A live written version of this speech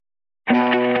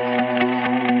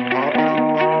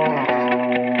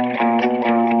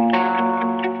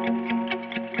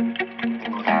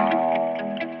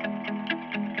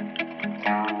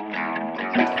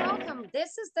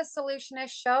Solutionist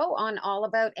Show on All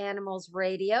About Animals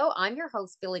Radio. I'm your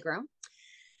host, Billie Groom.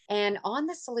 And on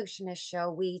the Solutionist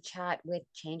Show, we chat with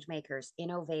change makers,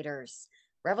 innovators,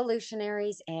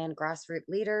 revolutionaries, and grassroots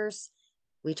leaders.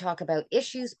 We talk about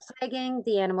issues plaguing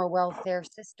the animal welfare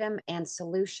system and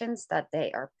solutions that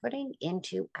they are putting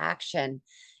into action.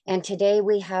 And today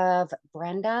we have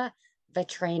Brenda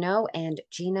Vetrano and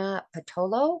Gina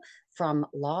Patolo from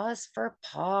Laws for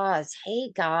Paws.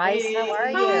 Hey guys, how are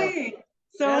Hey, you? Hi.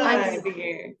 so I'm happy Good. to be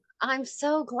here. I'm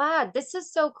so glad. This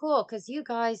is so cool because you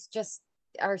guys just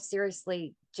are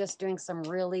seriously just doing some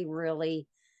really, really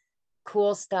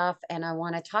cool stuff. And I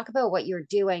want to talk about what you're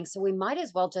doing. So we might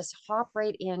as well just hop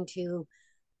right into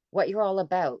what you're all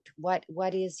about. What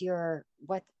is your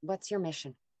what's your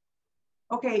mission?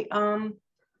 Okay, can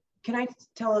I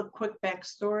tell a quick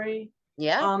backstory?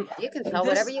 Yeah, Um, you can tell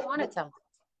whatever this you want to tell.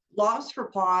 Loss for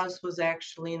Paws was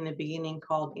actually in the beginning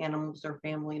called Animals Are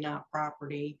Family, Not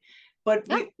Property. But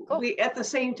Yeah, cool. we at the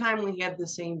same time we had the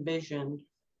same vision,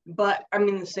 but I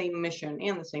mean the same mission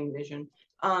and the same vision.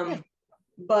 Yeah.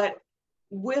 But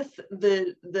with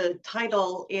the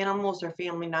title Animals Are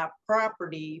Family, Not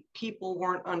Property, people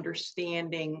weren't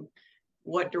understanding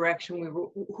what direction we were.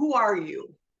 Who are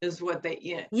you? Is what they,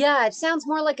 yeah. Yeah, it sounds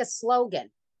more like a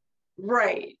slogan.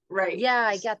 Right. Yeah,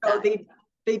 I get So that.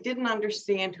 they didn't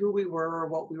understand who we were or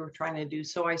what we were trying to do.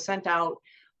 So I sent out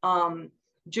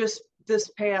just this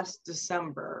past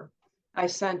December, I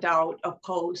sent out a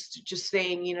post just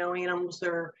saying, animals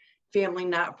are family,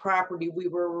 not property. We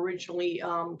were originally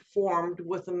formed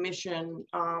with a mission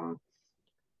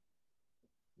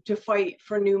to fight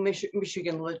for new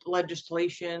Michigan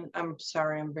legislation. I'm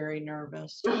sorry, I'm very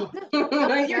nervous. Don't be You're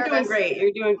doing nervous. great.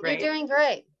 You're doing You're great. doing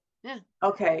great. Yeah.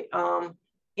 Okay.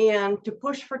 And to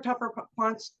push for tougher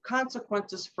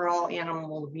consequences for all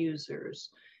animal abusers.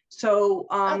 So,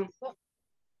 Oh, cool.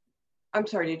 I'm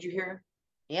sorry, did you hear?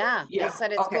 Yeah, they Yeah.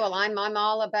 said it's Okay. cool. I'm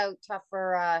all about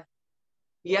tougher tougher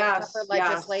Yes.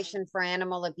 legislation for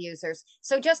animal abusers.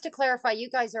 So just to clarify, you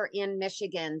guys are in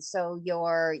Michigan, so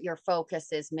your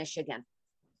focus is Michigan.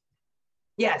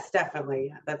 Yes,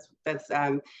 definitely. Yeah, that's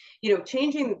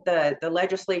changing the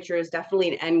legislature is definitely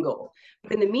an end goal.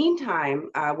 But in the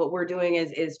meantime, what we're doing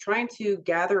is trying to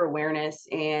gather awareness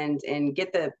and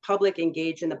get the public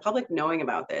engaged and the public knowing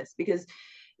about this because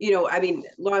I mean,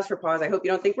 Laws for Paws, I hope you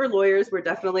don't think we're lawyers. We're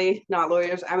definitely not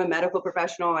lawyers. I'm a medical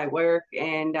professional. I work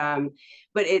and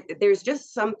but there's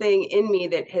just something in me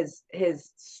that has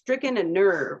stricken a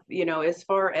nerve, as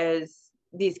far as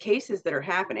these cases that are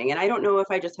happening. And I don't know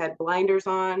if I just had blinders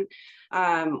on,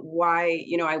 why,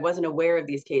 I wasn't aware of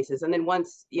these cases. And then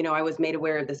once, I was made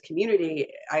aware of this community,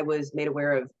 I was made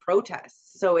aware of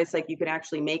protests. So it's like you can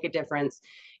actually make a difference,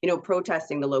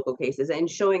 protesting the local cases and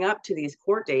showing up to these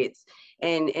court dates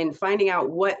and finding out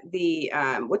what the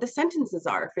sentences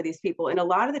are for these people. And a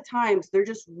lot of the times they're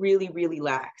just really, really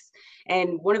lax.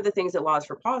 And one of the things that Laws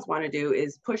for Paws want to do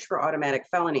is push for automatic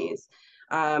felonies.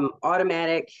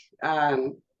 Automatic,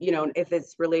 if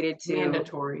it's related to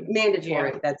Mandatory.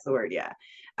 mandatory, Yeah. that's the word. Yeah.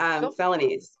 Cool.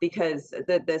 Felonies, because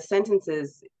the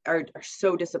sentences are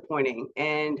so disappointing,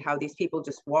 and how these people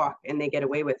just walk and they get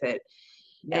away with it.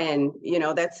 Yeah. And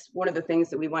that's one of the things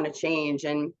that we want to change.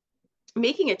 And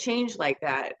making a change like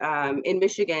that in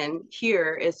Michigan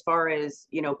here, as far as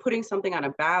putting something on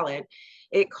a ballot,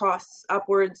 it costs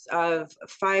upwards of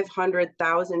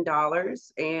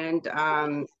 $500,000, and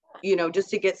just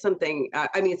to get something.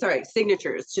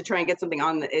 Signatures to try and get something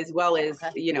on, as well as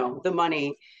the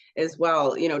money as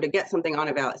well, to get something on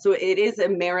a ballot. So it is a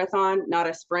marathon, not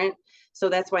a sprint. So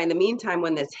that's why in the meantime,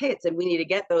 when this hits and we need to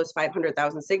get those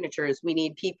 500,000 signatures, we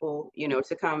need people,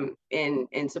 to come in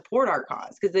and support our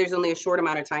cause, because there's only a short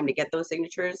amount of time to get those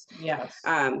signatures. Yes.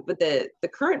 But the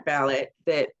current ballot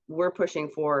that we're pushing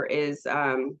for is,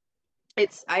 I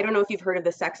don't know if you've heard of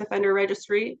the sex offender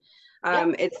registry.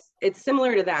 It's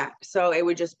similar to that. So it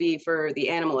would just be for the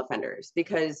animal offenders,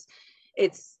 because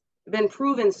it's been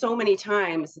proven so many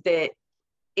times that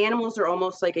animals are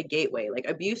almost like a gateway. Like,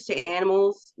 abuse to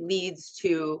animals leads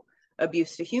to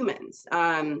abuse to humans.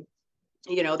 There's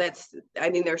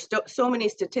so many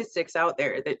statistics out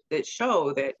there that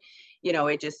show that,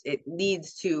 it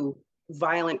leads to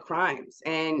violent crimes.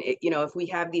 And if we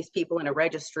have these people in a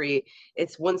registry,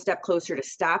 it's one step closer to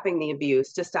stopping the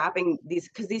abuse, to stopping these,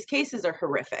 because these cases are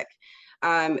horrific.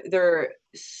 They're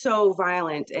so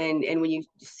violent, and when you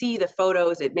see the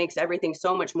photos, it makes everything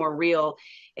so much more real,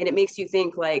 and it makes you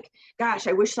think like, gosh,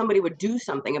 I wish somebody would do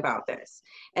something about this.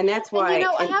 And that's why, And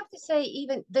I have to say,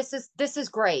 even this is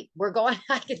great. We're going,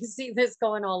 I can see this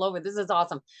going all over. This is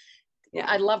awesome. yeah,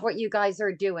 I love what you guys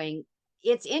are doing.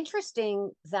 It's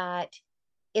interesting that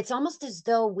it's almost as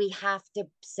though we have to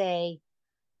say,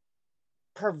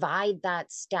 provide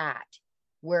that stat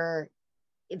where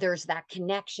there's that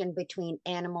connection between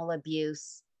animal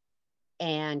abuse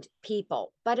and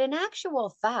people. But in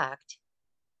actual fact,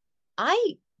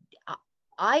 I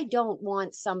I don't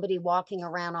want somebody walking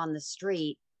around on the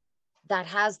street that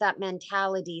has that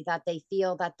mentality that they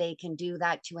feel that they can do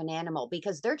that to an animal,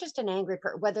 because they're just an angry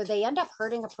person. Whether they end up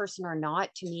hurting a person or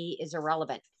not, to me, is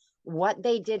irrelevant. What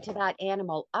they did to that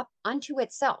animal up unto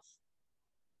itself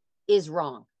is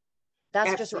wrong.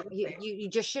 That's just Absolutely. you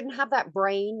just shouldn't have that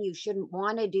brain. You shouldn't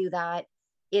want to do that.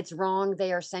 It's wrong.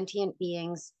 They are sentient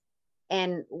beings.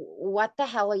 And what the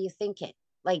hell are you thinking?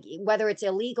 Like, whether it's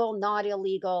illegal, not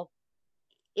illegal,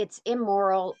 it's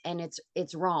immoral, and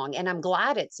it's wrong. And I'm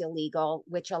glad it's illegal,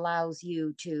 which allows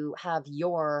you to have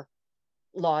your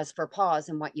laws for paws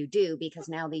and what you do, because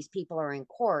now these people are in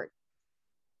court.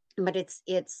 But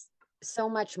it's so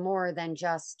much more than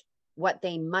just what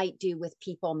they might do with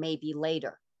people maybe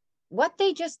later. What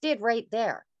they just did right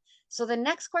there. So the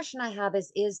next question I have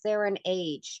is there an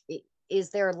age?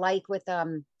 Is there, like with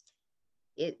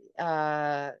it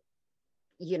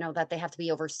that they have to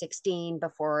be over 16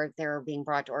 before they're being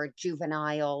brought, or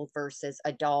juvenile versus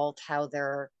adult, how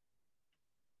they're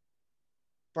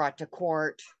brought to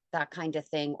court, that kind of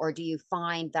thing? Or do you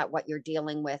find that what you're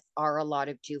dealing with are a lot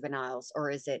of juveniles, or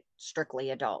is it strictly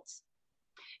adults?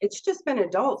 It's just been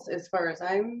adults as far as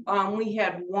I'm. We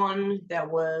had one that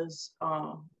was,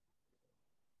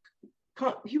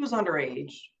 he was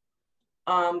underage,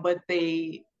 but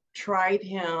they tried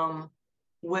him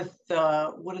with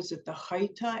the, what is it, the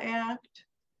HITA Act.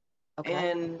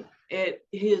 Okay. And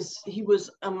he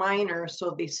was a minor,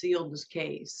 so they sealed his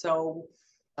case. So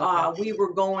we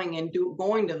were going to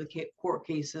the court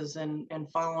cases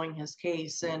and following his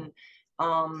case. And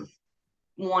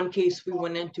one case we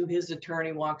went into, his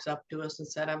attorney walks up to us and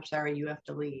said, "I'm sorry, you have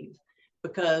to leave,"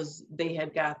 because they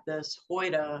had got this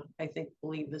HOITA,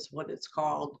 believe is what it's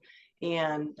called,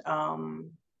 and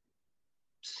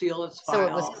seal its file. So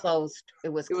it was closed. It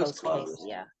was closed. Case.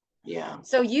 Yeah. Yeah.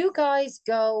 So you guys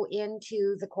go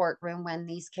into the courtroom when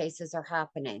these cases are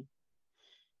happening,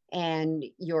 and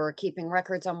you're keeping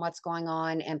records on what's going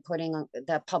on and putting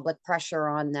the public pressure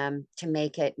on them to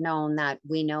make it known that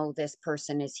we know this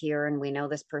person is here and we know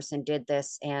this person did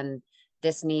this, and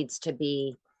this needs to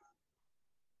be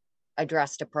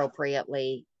addressed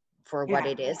appropriately for what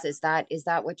it is. Is that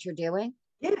what you're doing?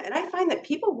 Yeah, and I find that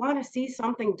people want to see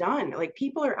something done. Like,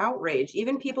 people are outraged,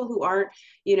 even people who aren't,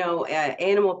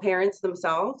 animal parents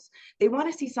themselves. They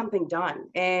want to see something done.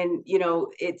 And,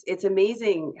 it's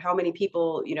amazing how many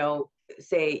people,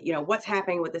 say, what's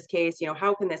happening with this case?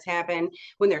 How can this happen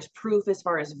when there's proof as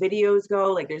far as videos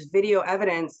go? Like, there's video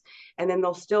evidence, and then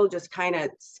they'll still just kind of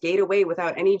skate away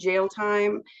without any jail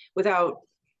time, without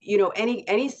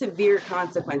any severe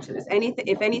consequences. Anything,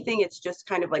 if anything, it's just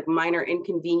kind of like minor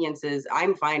inconveniences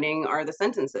I'm finding are the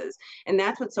sentences. And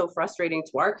that's what's so frustrating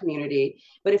to our community.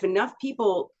 But if enough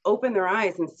people open their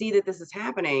eyes and see that this is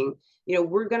happening,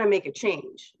 we're going to make a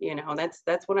change.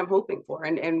 That's what I'm hoping for.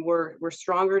 And we're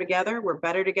stronger together. We're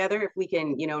better together if we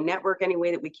can, network any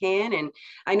way that we can. And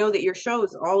I know that your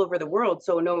show's all over the world.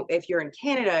 So if you're in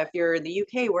Canada, if you're in the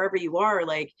UK, wherever you are,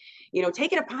 like,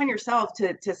 take it upon yourself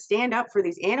to stand up for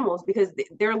these animals, because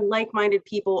they're like-minded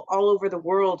people all over the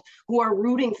world who are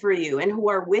rooting for you and who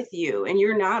are with you, and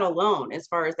you're not alone as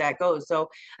far as that goes. So,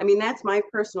 I mean, that's my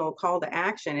personal call to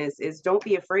action is don't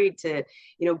be afraid to,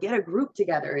 get a group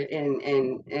together and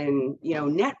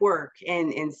network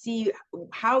and see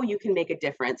how you can make a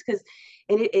difference. Because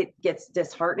it gets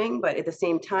disheartening, but at the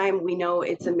same time, we know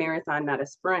it's a marathon, not a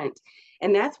sprint.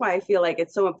 And that's why I feel like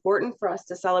it's so important for us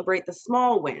to celebrate the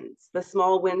small wins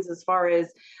as far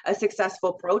as a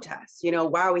successful protest.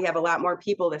 Wow, we have a lot more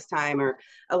people this time, or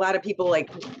a lot of people like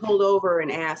pulled over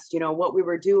and asked, what we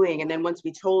were doing. And then once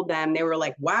we told them, they were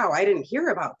like, wow, I didn't hear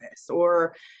about this.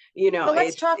 Or, So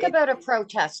let's talk about a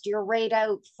protest. You're right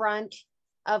out front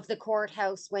of the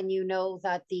courthouse when you know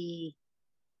that the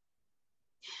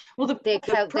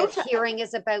hearing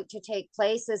is about to take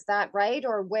place. Is that right?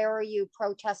 Or where are you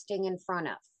protesting in front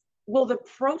of? Well, the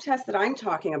protest that I'm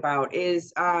talking about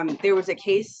is there was a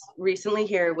case recently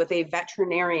here with a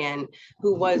veterinarian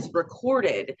who was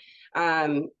recorded,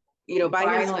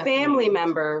 by his family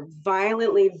member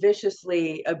violently,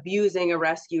 viciously abusing a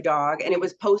rescue dog. And it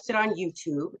was posted on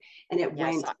YouTube and it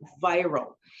went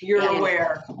viral. You're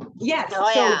aware. Yes.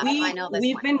 Oh, so yeah,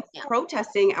 we've been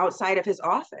protesting outside of his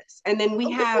office. And then we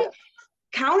have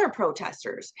counter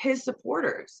protesters, his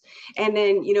supporters. And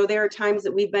then, there are times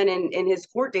that we've been in his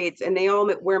court dates and they all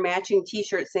wear matching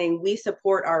t-shirts saying, "We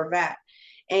support our vet."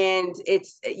 and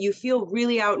you feel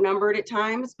really outnumbered at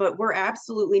times, but we're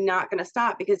absolutely not going to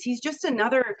stop, because he's just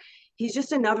another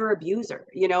abuser,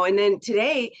 you know. And then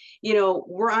today, you know,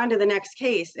 we're on to the next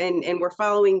case, and we're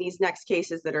following these next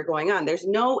cases that are going on. There's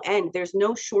no end, there's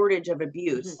no shortage of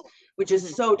abuse, which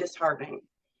is so disheartening.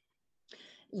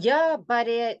 Yeah, but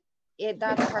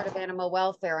that's part of animal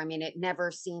welfare. I mean, it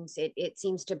never seems it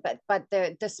seems to, but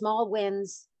the small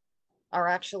wins are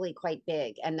actually quite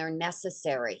big, and they're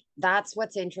necessary. That's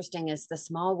what's interesting, is the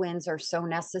small wins are so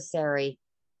necessary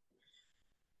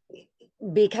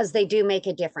because they do make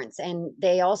a difference, and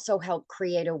they also help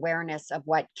create awareness of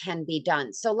what can be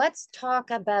done. So let's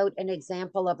talk about an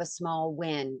example of a small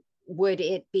win. Would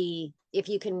it be, if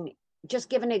you can just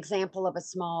give an example of a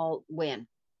small win?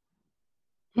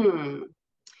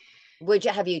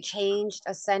 Have you changed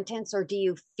a sentence, or do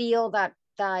you feel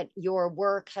that your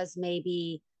work has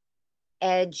maybe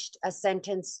edged a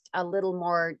sentence a little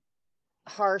more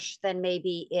harsh than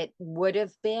maybe it would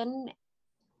have been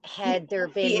had there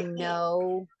been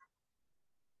no?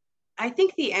 I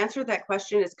think the answer to that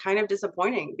question is kind of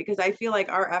disappointing, because I feel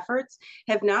like our efforts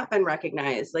have not been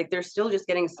recognized. Like, they're still just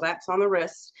getting slaps on the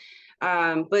wrist.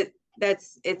 But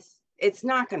it's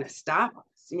not going to stop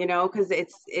us, you know, because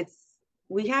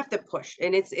we have to push,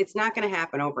 and it's not going to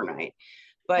happen overnight.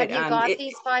 But have you got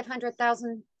these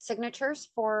 500,000 signatures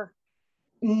for?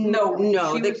 No,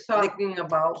 she was the, talking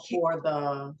about for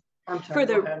the, I'm sorry, for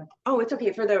the, oh, it's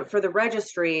okay, for the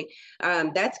registry.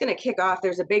 That's going to kick off.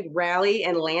 There's a big rally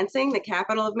in Lansing, the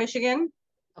capital of Michigan.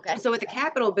 Okay. So at the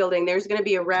Capitol building, there's going to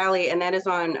be a rally, and that is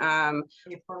on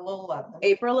April 11th.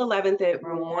 April 11th at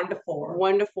from 1 to 4.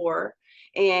 1 to 4.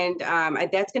 And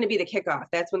that's going to be the kickoff.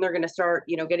 That's when they're going to start,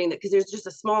 you know, getting because there's just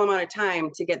a small amount of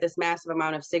time to get this massive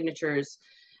amount of signatures.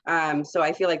 So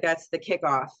I feel like that's the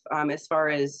kickoff, as far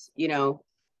as, you know,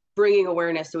 bringing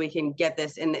awareness so we can get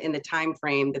this in the time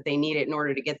frame that they need it in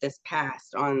order to get this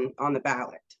passed on the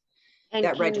ballot. And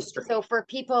that registry. So for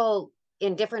people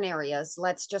in different areas,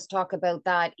 let's just talk about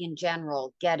that in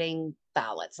general, getting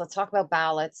ballots. Let's talk about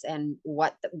ballots and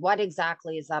what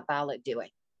exactly is that ballot doing?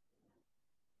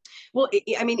 Well,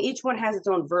 I mean, each one has its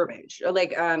own verbiage.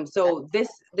 Like, so this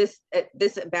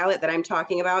ballot that I'm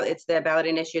talking about, it's the ballot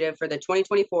initiative for the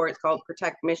 2024. It's called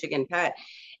Protect Michigan Pet,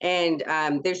 and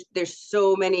there's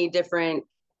so many different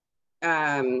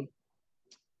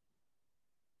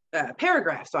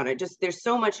paragraphs on it. Just there's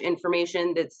so much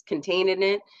information that's contained in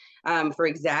it, for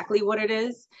exactly what it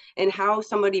is and how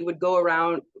somebody would go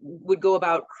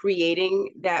about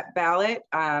creating that ballot.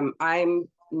 I'm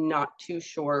not too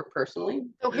sure personally.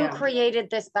 So who created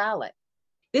this ballot?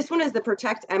 This one is the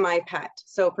Protect MI Pet.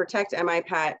 So Protect MI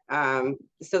Pet.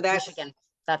 So that's Michigan.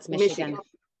 That's Michigan.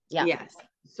 Yeah. Yes.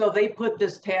 So they put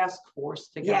this task force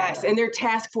together. Yes, and their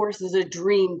task force is a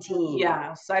dream team.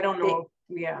 Yes, I don't know.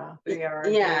 They are.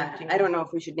 Yeah, I don't know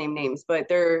if we should name names, but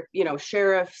they're, you know,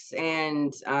 sheriffs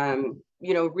and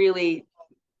you know, really,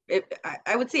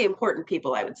 I would say important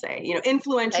people. I would say, you know,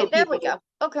 influential. Okay, there people. we go.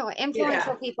 Okay, well,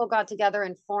 influential people got together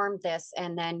and formed this,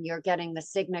 and then you're getting the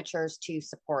signatures to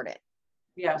support it.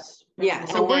 Yes. Yeah.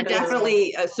 So we're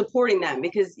definitely supporting them,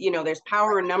 because, you know, there's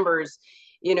power in numbers.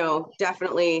 You know,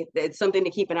 definitely it's something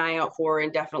to keep an eye out for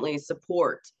and definitely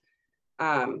support,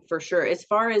 for sure. As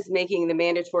far as making the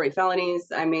mandatory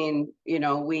felonies, I mean, you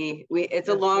know, it's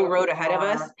a long road ahead of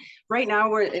us. Right now,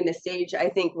 we're in the stage, I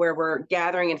think, where we're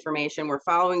gathering information, we're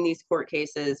following these court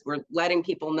cases, we're letting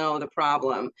people know the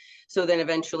problem. So then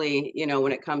eventually, you know,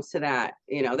 when it comes to that,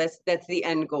 you know, that's the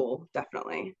end goal,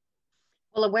 definitely.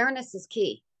 Well, awareness is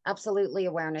key. Absolutely,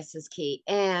 awareness is key.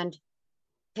 And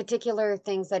particular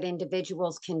things that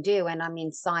individuals can do. And I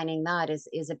mean, signing that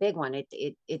is a big one.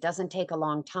 It doesn't take a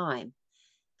long time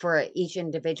for each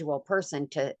individual person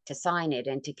to sign it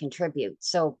and to contribute.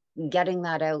 So getting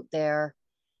that out there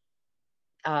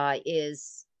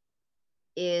is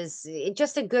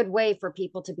just a good way for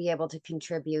people to be able to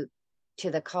contribute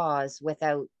to the cause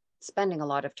without spending a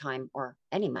lot of time or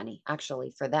any money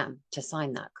actually for them to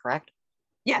sign that, correct?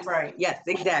 Yes. Right. Yes,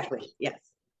 exactly. Yes.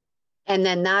 And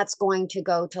then that's going to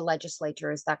go to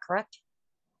legislature. Is that correct?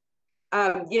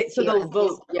 Yeah, so they'll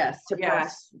vote, yes, to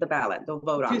pass the ballot. They'll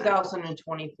vote on it.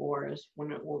 2024 is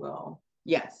when it will go.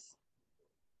 Yes.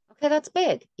 Okay, that's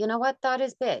big. You know what? That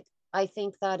is big. I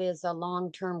think that is a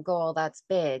long-term goal that's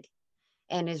big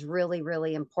and is really,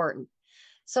 really important.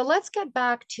 So let's get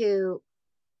back to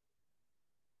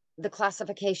the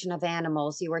classification of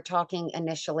animals. You were talking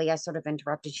initially, I sort of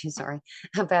interrupted you, sorry,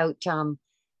 about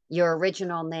your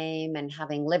original name and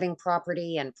having living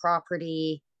property and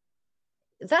property.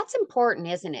 That's important,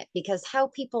 isn't it? Because how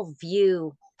people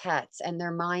view pets and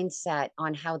their mindset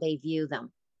on how they view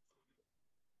them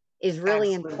is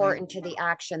really Absolutely. important to the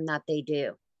action that they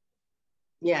do.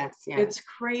 Yes, yeah. It's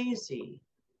crazy.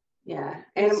 Yeah.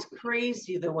 And It's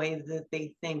crazy the way that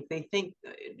they think. They think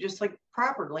just like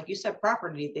property, like you said,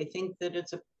 property. They think that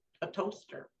it's a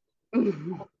toaster.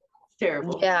 it's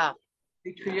terrible. Yeah.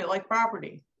 They treat it like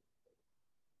property.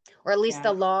 Or at least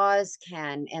Yeah. the laws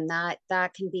can, and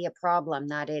that can be a problem,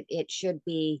 that it should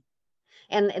be.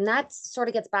 And that sort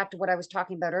of gets back to what I was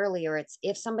talking about earlier. It's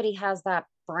if somebody has that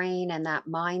brain and that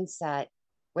mindset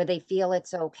where they feel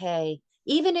it's okay,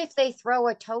 even if they throw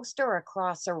a toaster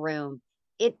across a room,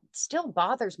 it still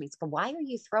bothers me. It's why are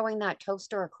you throwing that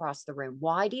toaster across the room?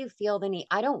 Why do you feel the need?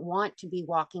 I don't want to be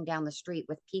walking down the street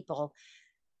with people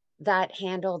that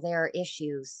handle their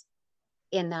issues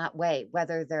in that way,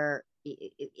 whether they're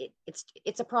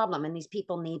it's a problem, and these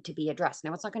people need to be addressed.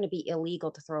 Now, it's not going to be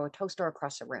illegal to throw a toaster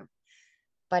across a room,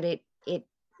 but it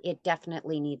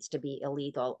definitely needs to be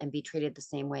illegal and be treated the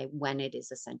same way when it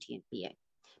is a sentient being,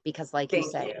 because like you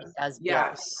said, it does build.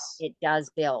 Yes. It does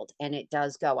build and it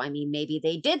does go. I mean, maybe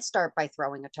they did start by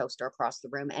throwing a toaster across the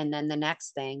room, and then the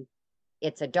next thing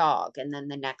it's a dog, and then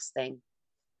the next thing,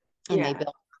 and they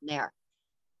build from there.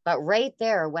 But right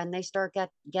there, when they start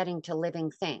getting to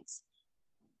living things,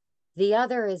 the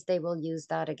other is they will use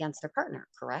that against their partner,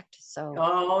 correct? So,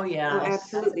 Oh yeah,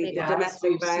 absolutely. That's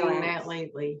Domestic we've violence. seen that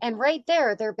lately. and right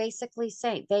there, they're basically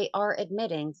saying, they are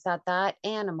admitting that that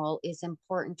animal is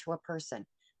important to a person.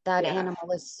 That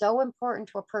animal is so important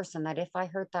to a person that if I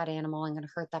hurt that animal, I'm going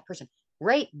to hurt that person.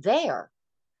 Right there,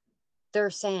 they're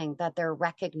saying that they're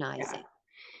recognizing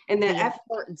And the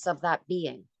importance of that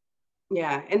being.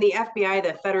 Yeah, and the FBI,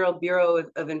 the Federal Bureau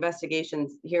of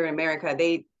Investigations here in America,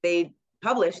 they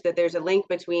published that there's a link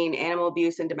between animal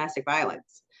abuse and domestic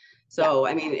violence. So,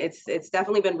 I mean, it's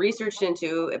definitely been researched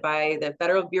into by the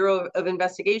Federal Bureau of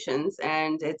Investigations,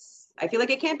 and I feel like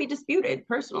it can't be disputed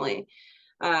personally.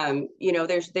 You know,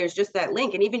 there's just that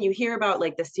link, and even you hear about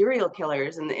like the serial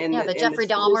killers and the Jeffrey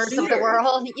Dahmers of the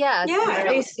world. Yes. Yeah,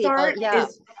 they start people,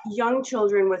 as young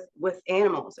children with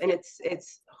animals, and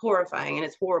it's horrifying and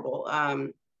it's horrible.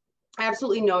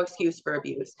 Absolutely no excuse for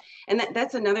abuse. And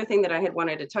that's another thing that I had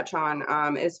wanted to touch on,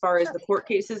 as far as the court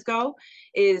cases go,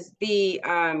 is the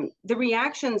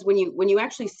reactions when you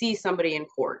actually see somebody in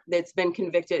court that's been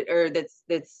convicted or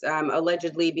that's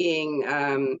allegedly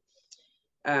being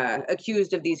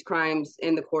accused of these crimes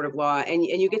in the court of law, and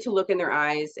you get to look in their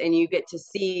eyes and you get to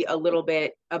see a little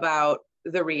bit about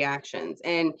the reactions,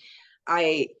 and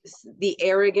the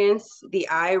arrogance, the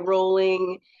eye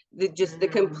rolling, the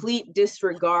complete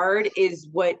disregard is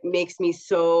what makes me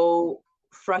so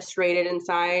frustrated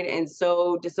inside and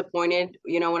so disappointed,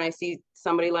 you know, when I see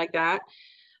somebody like that.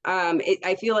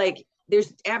 I feel like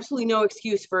there's absolutely no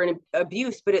excuse for an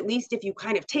abuse, but at least if you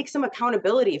kind of take some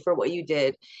accountability for what you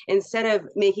did, instead of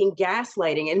making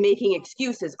gaslighting and making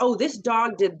excuses. Oh, this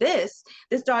dog did this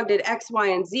dog did X, Y,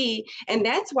 and Z, and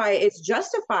that's why it's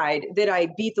justified that I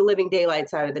beat the living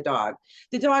daylights out of the dog.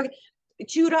 The dog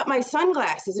chewed up my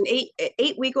sunglasses, an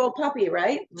 8-week-old puppy,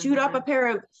 right? Chewed up a pair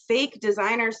of fake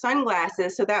designer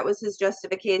sunglasses. So that was his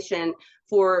justification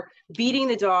for beating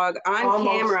the dog on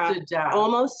camera,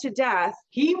 almost to death.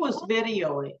 He was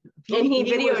videoing. And he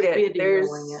videoed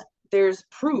it. There's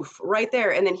proof right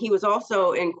there. And then he was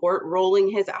also in court rolling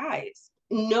his eyes.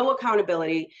 No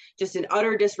accountability, just an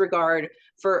utter disregard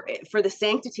for the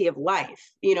sanctity of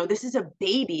life. You know, this is a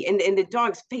baby, and the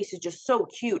dog's face is just so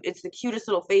cute. It's the cutest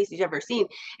little face you've ever seen.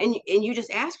 And you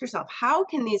just ask yourself, how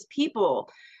can these people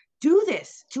do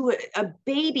this to a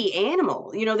baby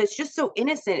animal, you know, that's just so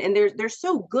innocent, and they're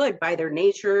so good by their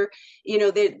nature. You know,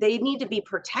 they need to be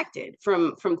protected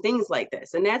from things like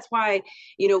this. And that's why,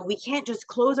 you know, we can't just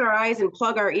close our eyes and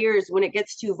plug our ears when it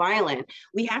gets too violent.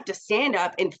 We have to stand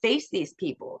up and face these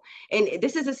people. And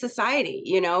this is a society,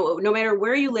 you know, no matter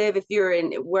where you live, if you're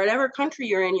in whatever country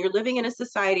you're in, you're living in a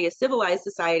society, a civilized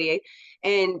society,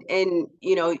 and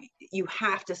you know, you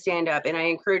have to stand up. And I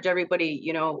encourage everybody,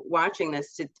 you know, watching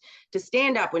this to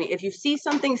stand up. If you see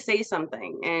something, say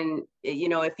something. And you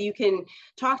know, if you can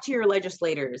talk to your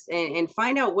legislators and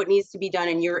find out what needs to be done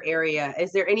in your area.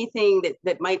 Is there anything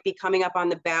that might be coming up on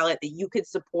the ballot that you could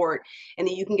support and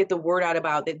that you can get the word out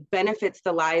about that benefits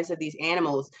the lives of these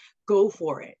animals? Go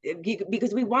for it,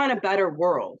 because we want a better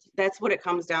world. That's what it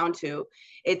comes down to.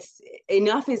 It's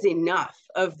enough is enough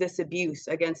of this abuse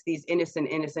against these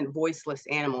innocent voiceless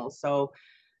animals. So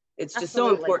it's just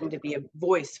so important to be a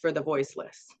voice for the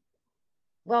voiceless.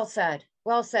 Well said.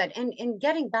 Well said. And in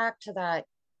getting back to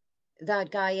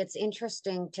that guy, it's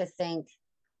interesting to think,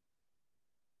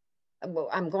 well,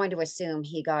 I'm going to assume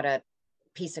he got a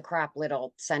piece of crap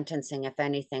little sentencing, if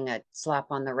anything, a slap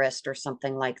on the wrist or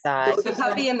something like that. The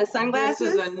puppy and the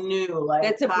sunglasses? This is a new, like,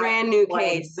 It's a brand new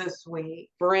case. This week.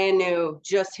 Brand new,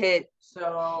 just hit.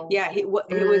 So yeah, it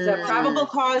was a probable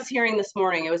cause hearing this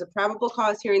morning. It was a probable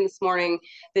cause hearing this morning.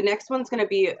 The next one's going to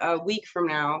be a week from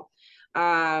now.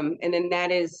 And then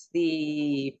that is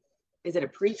is it a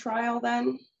pre-trial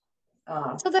then?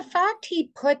 So the fact he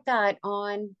put that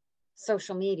on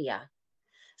social media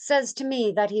says to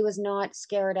me that he was not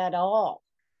scared at all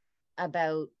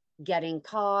about getting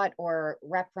caught or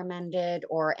reprimanded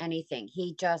or anything.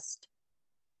 He just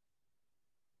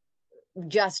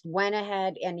went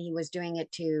ahead, and he was doing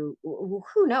it to,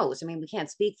 who knows? I mean, we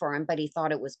can't speak for him, but he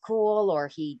thought it was cool, or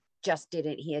he just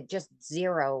didn't. He had just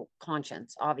zero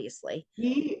conscience, obviously.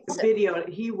 He videoed,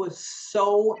 he was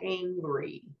so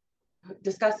angry.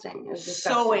 Disgusting. It was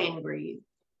disgusting. So angry.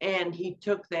 And he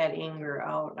took that anger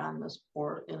out on this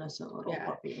poor innocent little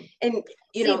puppy. And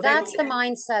that's the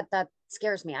mindset that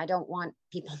scares me. I don't want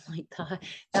people like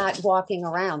that walking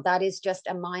around. That is just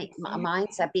a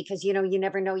mindset, because you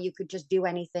never know, you could just do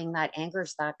anything that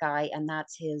angers that guy, and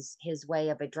that's his way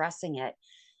of addressing it.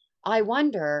 I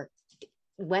wonder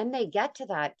when they get to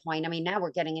that point. I mean, now we're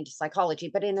getting into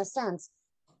psychology, but in a sense,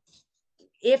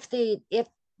 if the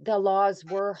laws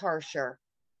were harsher,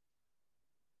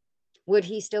 would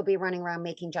he still be running around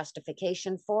making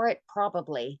justification for it?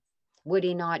 Probably. Would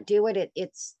he not do it?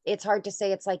 It's hard to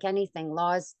say. It's like anything.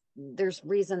 Laws, there's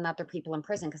reason that there are people in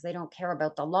prison because they don't care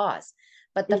about the laws.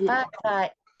 But the fact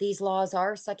that these laws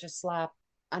are such a slap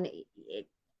on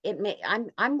it,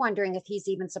 I'm wondering if he's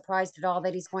even surprised at all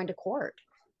that he's going to court.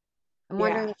 I'm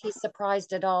wondering if he's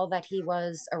surprised at all that he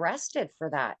was arrested for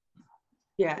that.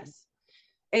 Yes.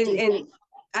 And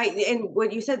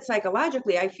what you said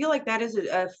psychologically, I feel like that is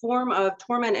a form of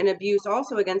torment and abuse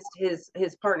also against his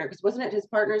partner, because wasn't it his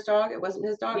partner's dog? It wasn't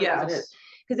his dog. Yes.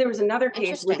 Because there was another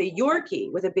case with a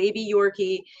Yorkie, with a baby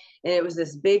Yorkie, and it was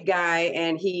this big guy,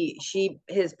 and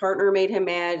his partner made him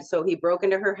mad, so he broke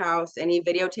into her house and he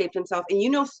videotaped himself. And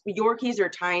Yorkies are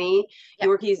tiny,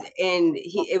 Yorkies, and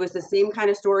it was the same kind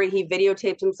of story. He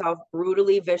videotaped himself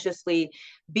brutally, viciously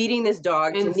beating this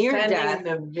dog to near death,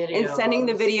 and sending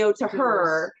the video to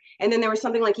her. And then there was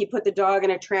something like he put the dog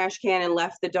in a trash can and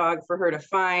left the dog for her to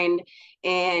find.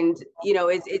 And,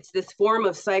 it's this form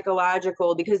of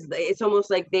psychological, because it's almost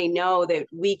like they know that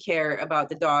we care about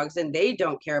the dogs and they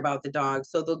don't care about the dogs.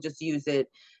 So they'll just use it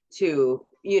to,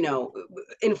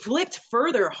 inflict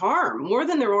further harm, more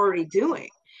than they're already doing.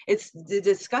 It's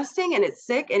disgusting and it's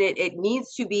sick, and it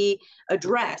needs to be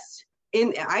addressed.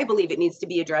 I believe it needs to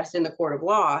be addressed in the court of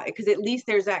law, because at least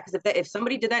there's that. Because if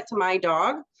somebody did that to my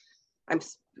dog,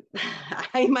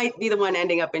 I might be the one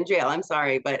ending up in jail. I'm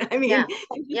sorry, but I mean,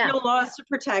 there's no laws to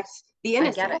protect the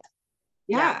innocent. I get it.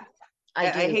 Yeah. I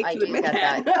hate to admit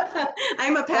that.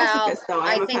 I'm a pacifist, though.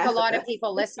 I think a lot of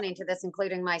people listening to this,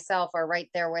 including myself, are right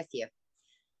there with you.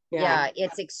 Yeah,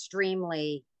 it's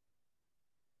extremely,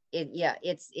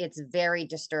 it's very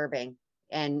disturbing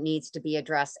and needs to be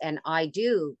addressed. And I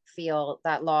do feel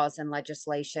that laws and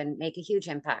legislation make a huge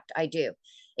impact. I do.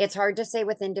 It's hard to say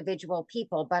with individual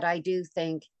people, but I do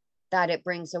think that it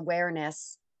brings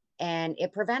awareness, and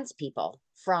it prevents people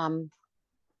from,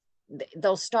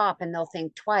 they'll stop and they'll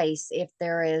think twice if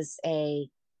there is a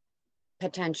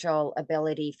potential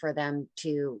ability for them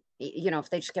to, if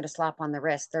they just get a slap on the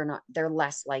wrist, they're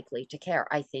less likely to care.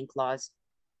 I think laws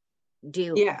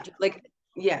do.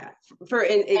 Yeah. For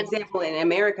an example, in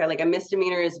America, like a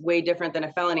misdemeanor is way different than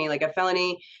a felony. Like a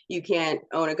felony, you can't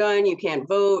own a gun, you can't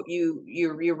vote,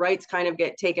 your rights kind of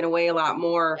get taken away a lot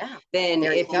more than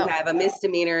if you have a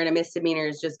misdemeanor, and a misdemeanor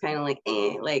is just kind of like,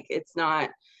 like it's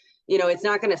not, it's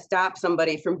not going to stop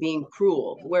somebody from being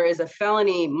cruel. Whereas a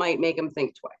felony might make them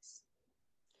think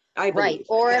twice. Right.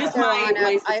 Or if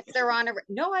they're on a,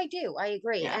 no, I do. I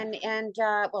agree. Yeah. And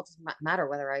well, it doesn't matter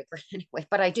whether I agree anyway,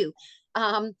 but I do.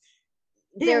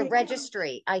 Their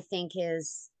registry, I think,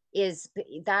 is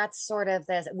that's sort of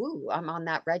this, I'm on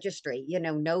that registry,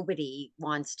 nobody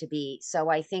wants to be. So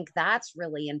I think that's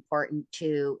really important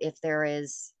too, if there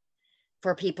is,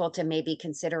 for people to maybe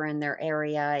consider in their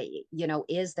area,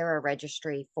 is there a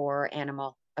registry for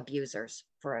animal abusers,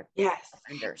 for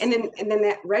offenders? And then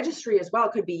that registry as well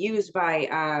could be used by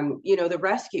the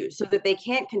rescues, so that they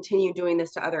can't continue doing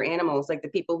this to other animals, like the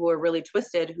people who are really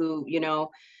twisted, who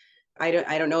I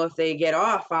don't know if they get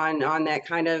off on that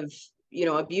kind of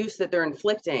abuse that they're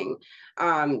inflicting.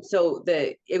 So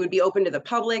it would be open to the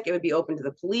public, it would be open to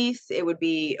the police, it would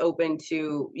be open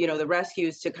to, the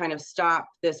rescues to kind of stop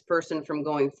this person from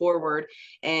going forward.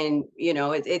 And,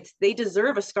 they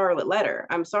deserve a scarlet letter.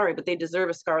 I'm sorry, but they deserve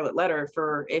a scarlet letter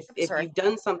for if you've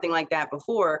done something like that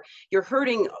before. You're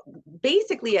hurting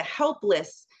basically a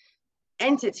helpless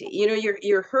entity.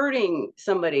 You're hurting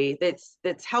somebody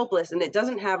that's helpless and that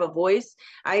doesn't have a voice.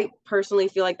 I personally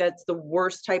feel like that's the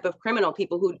worst type of criminal,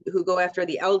 people who go after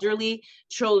the elderly,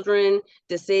 children,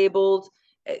 disabled,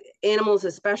 animals.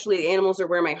 Especially animals are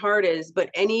where my heart is,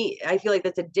 but I feel like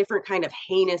that's a different kind of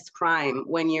heinous crime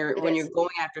when you're going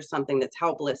after something that's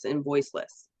helpless and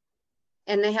voiceless.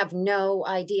 And they have no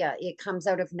idea. It comes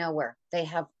out of nowhere. They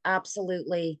have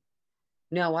absolutely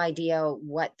no idea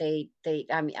what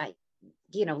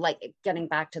like getting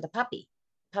back to the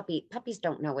puppies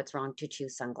don't know it's wrong to chew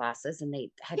sunglasses, and they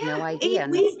had no idea.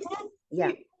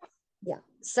 Yeah.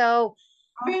 So,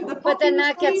 but then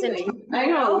that gets into, I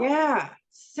know, yeah,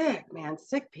 sick, man,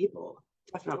 sick people,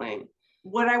 definitely.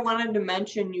 What I wanted to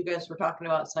mention, you guys were talking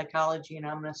about psychology, and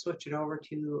I'm going to switch it over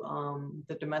to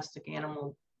the domestic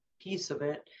animal piece of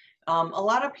it. A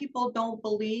lot of people don't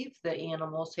believe that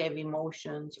animals have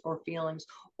emotions or feelings,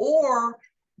 or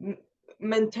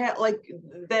like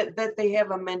that they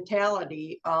have a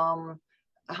mentality. I'm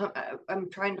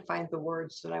trying to find the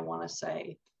words that I want to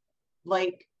say,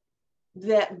 like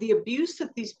that the abuse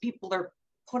that these people are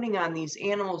putting on these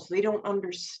animals, they don't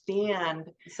understand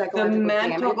the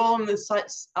mental and the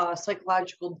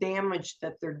psychological damage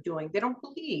that they're doing. They don't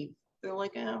believe. They're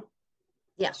like, oh,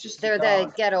 yeah, they're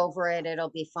the get over it, it'll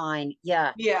be fine.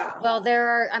 Yeah. Well,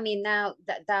 now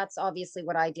that's obviously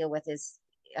what I deal with is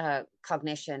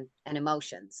cognition and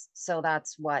emotions. So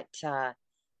that's what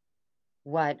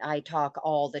I talk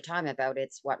all the time about.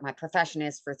 It's what my profession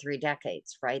is for 3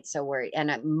 decades, right? So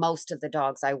most of the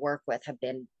dogs I work with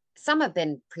some have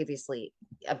been previously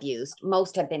abused.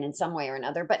 Most have been in some way or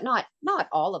another, but not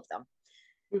all of them.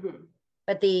 Mm-hmm.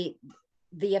 But the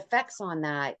effects on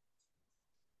that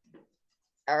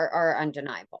are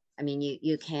undeniable. I mean,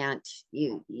 you can't,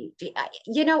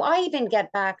 I even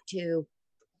get back to,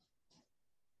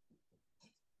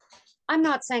 I'm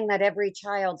not saying that every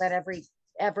child that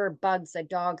ever bugs a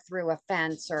dog through a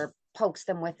fence or pokes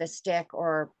them with a stick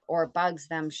or bugs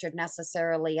them should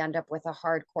necessarily end up with a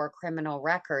hardcore criminal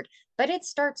record, but it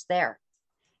starts there.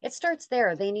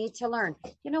 They need to learn,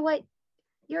 you know what,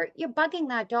 you're bugging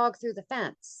that dog through the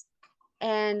fence,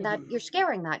 and that you're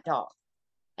scaring that dog,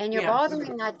 and you're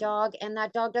bothering that dog, and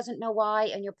that dog doesn't know why,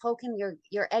 and you're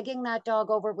egging that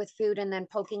dog over with food and then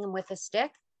poking him with a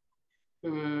stick.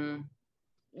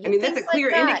 I mean, that's a clear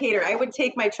indicator. I would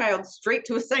take my child straight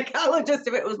to a psychologist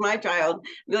if it was my child.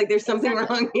 Be like, there's something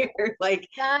wrong here. Like,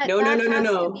 no.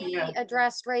 To be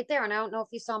addressed right there. And I don't know if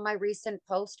you saw my recent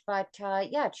post, but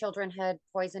children had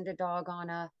poisoned a dog on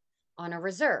a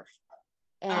reserve.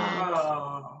 And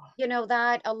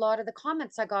that a lot of the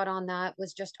comments I got on that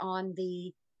was just on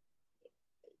the,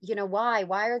 why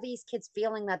are these kids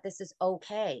feeling that this is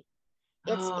okay?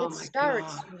 It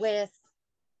starts with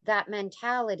that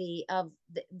mentality of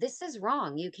this is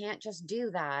wrong. You can't just do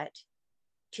that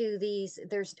to these.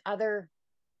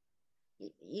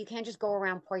 You can't just go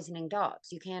around poisoning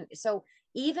dogs. You can't. So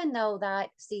even though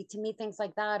to me, things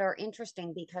like that are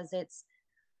interesting because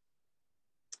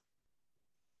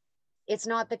it's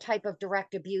not the type of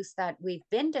direct abuse that we've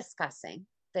been discussing,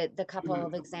 the couple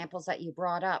of examples that you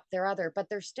brought up. But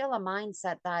there's still a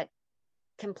mindset that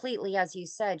completely, as you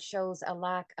said, shows a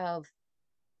lack of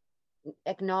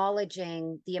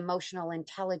acknowledging the emotional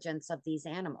intelligence of these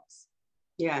animals.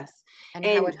 Yes. And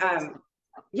how it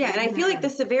and I feel like the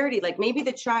severity, like maybe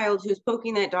the child who's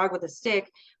poking that dog with a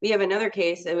stick, we have another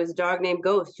case. It was a dog named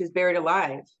Ghost who's buried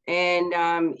alive. And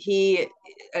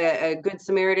a good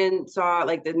Samaritan saw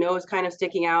like the nose kind of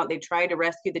sticking out. They tried to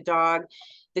rescue the dog.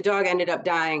 The dog ended up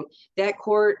dying. That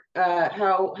court,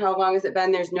 how long has it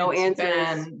been? There's no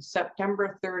answers. Been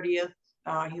September 30th,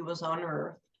 he was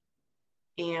unearthed.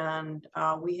 And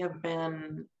we have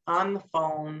been on the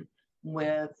phone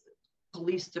with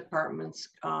police departments,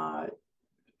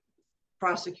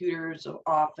 prosecutors of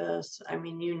office, I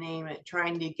mean, you name it,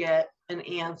 trying to get an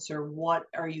answer. What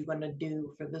are you going to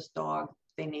do for this dog?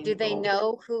 Do they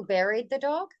know who buried the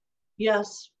dog?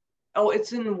 Yes. Oh,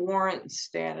 it's in warrant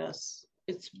status.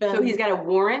 It's been. So he's got a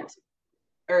warrant,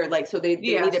 or like, so they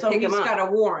need to pick him up. He's got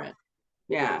a warrant.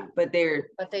 Yeah, but they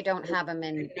don't have him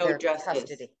in their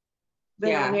custody.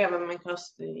 They don't have him in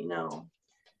custody. No.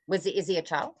 Is he a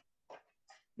child?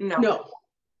 No.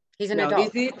 He's an No,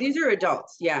 adult. these are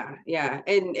adults. Yeah, yeah.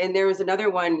 And there was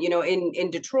another one, you know, in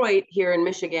Detroit here in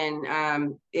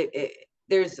Michigan.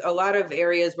 There's a lot of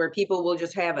areas where people will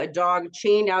just have a dog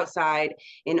chained outside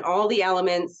in all the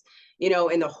elements, you know,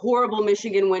 in the horrible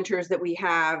Michigan winters that we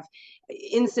have,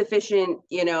 insufficient,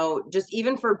 you know, just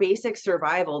even for basic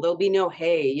survival. There'll be no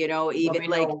hay, you know, There'll even be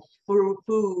like no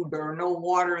food or no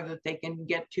water that they can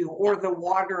get to, or the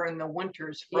water in the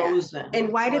winter's frozen. Yeah.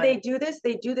 And why do they do this?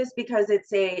 They do this because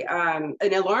it's a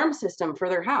an alarm system for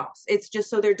their house. It's just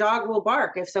so their dog will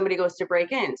bark if somebody goes to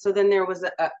break in. So then there was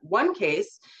one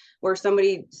case where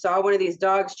somebody saw one of these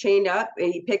dogs chained up,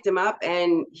 and he picked him up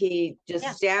and he just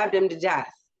stabbed him to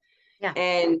death. Yeah.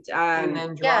 And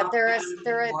then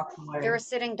they're a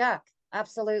sitting duck.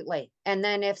 Absolutely. And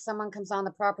then if someone comes on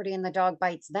the property and the dog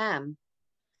bites them,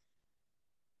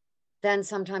 then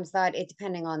sometimes that, it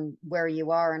depending on where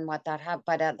you are and what that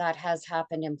has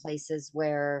happened in places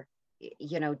where,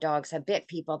 you know, dogs have bit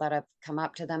people that have come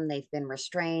up to them. They've been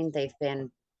restrained, they've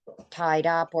been tied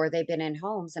up, or they've been in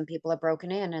homes and people have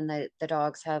broken in and the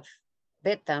dogs have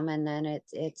bit them, and then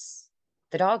it's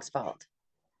the dog's fault.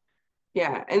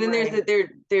 Yeah, and then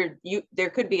there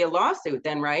could be a lawsuit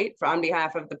then, right, on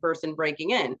behalf of the person breaking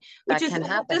in, which is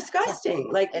disgusting.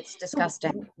 Yeah. Like, it's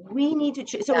disgusting. So we need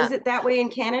to. Is it that way in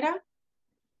Canada?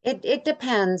 It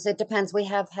depends. It depends. We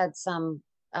have had some.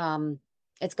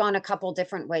 It's gone a couple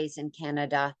different ways in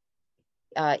Canada.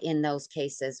 In those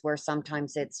cases, where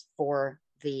sometimes it's for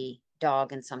the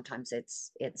dog and sometimes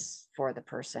it's for the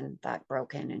person that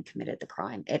broke in and committed the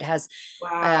crime. It has.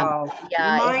 Wow.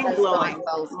 Mind blowing.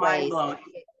 Both ways.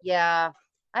 Yeah.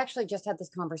 I actually just had this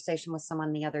conversation with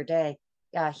someone the other day.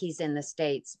 He's in the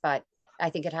States, but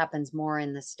I think it happens more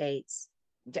in the States.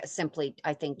 Simply,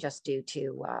 I think, just due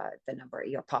to the number of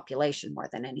your population more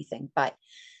than anything. But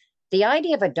the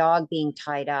idea of a dog being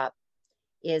tied up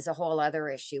is a whole other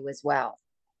issue as well.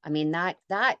 I mean, that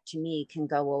to me can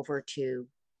go over to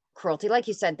cruelty. Like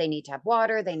you said, they need to have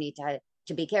water, they need to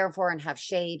be cared for and have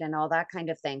shade and all that kind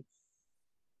of thing.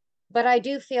 But I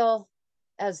do feel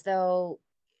as though,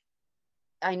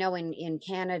 I know in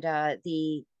Canada,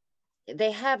 they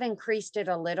have increased it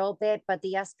a little bit, but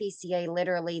the SPCA,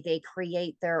 literally, they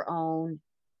create their own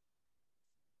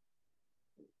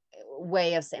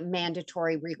way of saying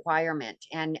mandatory requirement.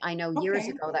 And I know years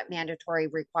ago that mandatory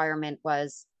requirement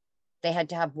was they had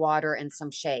to have water and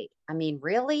some shade. I mean,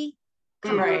 really?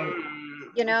 Come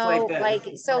on. You know,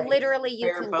 literally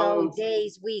you can go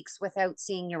days, weeks without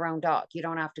seeing your own dog. You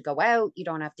don't have to go out, you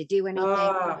don't have to do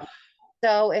anything.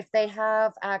 So if they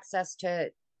have access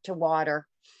to water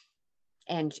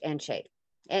and shade,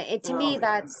 to me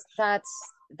that's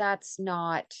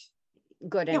not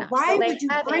good enough. Why would you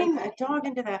bring a dog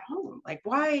into that home? Like,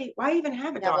 why even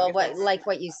have a dog? Well, like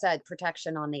what you said,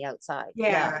 protection on the outside.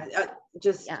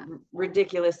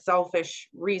 Ridiculous, selfish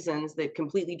reasons that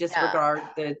completely disregard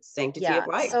the sanctity of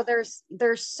life. So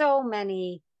there's so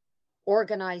many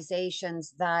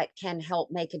organizations that can help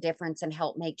make a difference and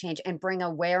help make change and bring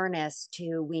awareness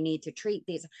to, we need to treat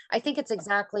these. I think it's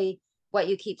exactly what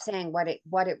you keep saying.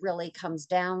 What it really comes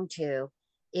down to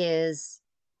is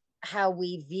how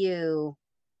we view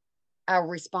our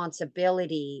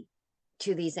responsibility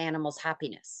to these animals'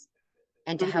 happiness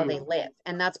and to how they live.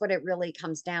 And that's what it really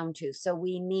comes down to. So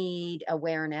we need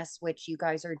awareness, which you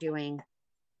guys are doing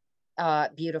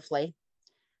beautifully.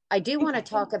 I do want to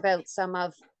talk about some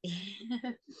of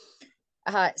the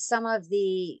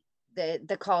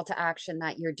call to action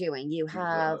that you're doing. You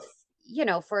have, you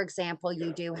know, for example,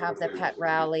 you do have the pet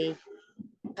rally,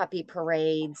 puppy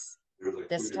parades,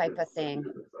 this type of thing.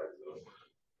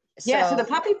 So the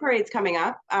puppy parade's coming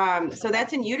up. So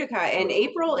that's in Utica, and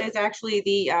April is actually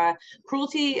the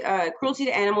cruelty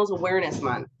to animals awareness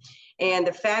month. And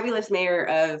the fabulous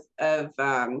mayor of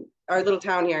our little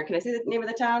town here, can I say the name of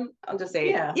the town? I'll just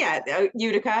say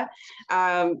Utica.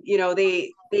 You know,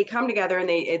 they come together and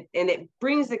it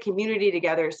brings the community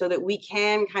together so that we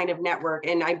can kind of network.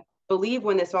 And I believe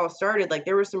when this all started, like,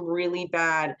 there were some really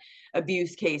bad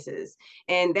abuse cases,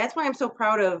 and that's why I'm so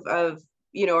proud of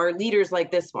you know, our leaders like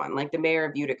this one, like the mayor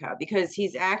of Utica, because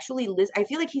he's actually, I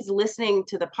feel like he's listening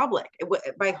to the public.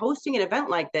 By hosting an event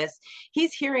like this,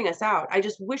 he's hearing us out. I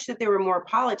just wish that there were more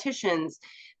politicians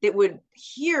that would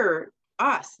hear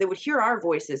us, that would hear our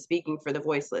voices speaking for the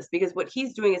voiceless, because what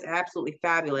he's doing is absolutely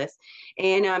fabulous.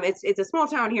 And it's a small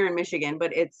town here in Michigan,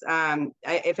 but it's,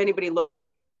 if anybody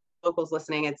locals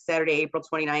listening, it's Saturday, April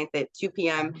 29th at 2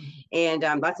 p.m. and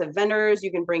lots of vendors. You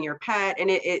can bring your pet, and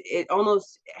it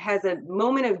almost has a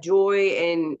moment of joy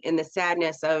in the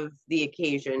sadness of the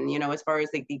occasion, you know, as far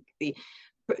as the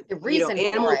The reason for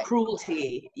animal it.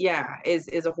 cruelty,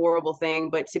 is a horrible thing.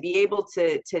 But to be able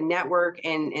to network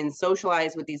and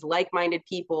socialize with these like-minded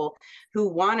people who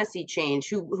want to see change,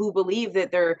 who believe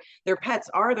that their pets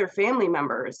are their family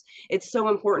members, it's so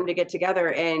important to get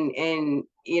together. And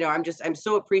I'm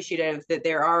so appreciative that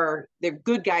there are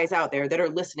good guys out there that are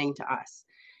listening to us.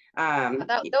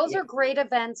 Those are great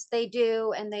events they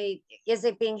do. And is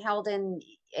it being held in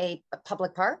a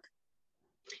public park?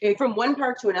 From one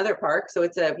park to another park, so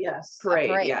it's a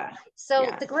parade. Yeah. So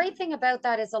yeah. the great thing about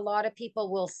that is a lot of people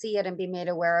will see it and be made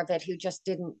aware of it who just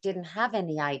didn't have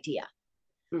any idea.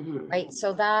 Right.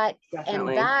 So Definitely. and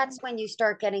that's when you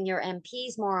start getting your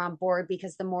MPs more on board,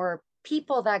 because the more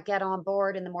people that get on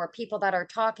board and the more people that are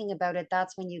talking about it,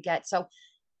 that's when you get. So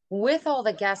with all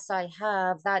the guests I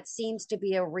have, that seems to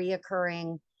be a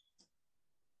reoccurring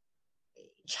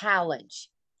challenge,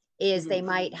 is they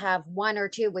might have one or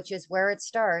two, which is where it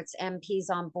starts,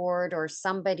 MPs on board or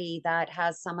somebody that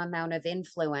has some amount of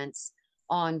influence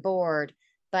on board.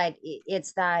 But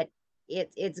it's that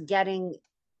it's getting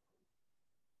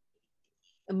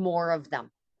more of them.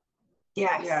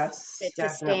 Yes. To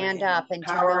stand up and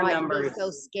Power to not numbers. be so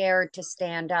scared to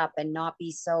stand up and not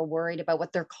be so worried about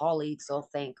what their colleagues will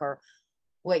think, or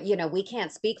what, we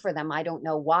can't speak for them. I don't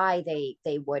know why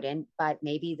they wouldn't, but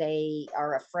maybe they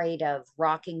are afraid of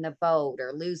rocking the boat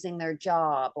or losing their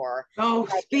job, or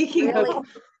speaking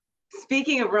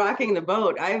of rocking the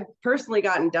boat, I've personally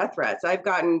gotten death threats. I've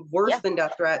gotten worse than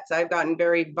death threats. I've gotten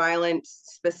very violent,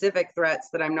 specific threats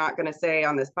that I'm not going to say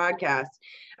on this podcast,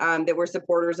 that were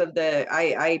supporters of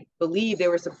I believe they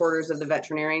were supporters of the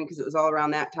veterinarian, because it was all around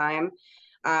that time.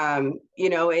 And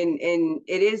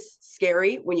it is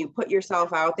scary when you put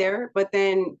yourself out there, but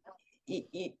then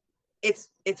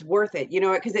it's worth it,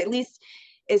 because at least,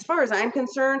 as far as I'm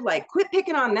concerned, like, quit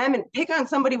picking on them and pick on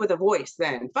somebody with a voice.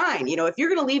 Then fine, if you're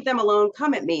going to leave them alone,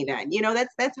 come at me. Then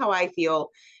that's how I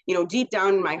feel, deep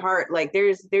down in my heart. Like,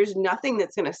 there's nothing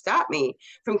that's going to stop me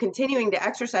from continuing to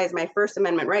exercise my First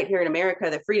Amendment right here in America,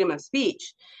 the freedom of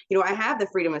speech. I have the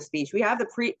freedom of speech. We have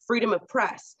the freedom of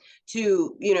press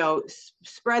to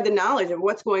spread the knowledge of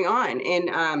what's going on in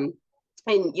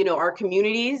our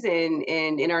communities and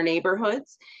in our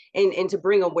neighborhoods, and to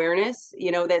bring awareness.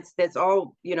 That's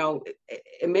all. In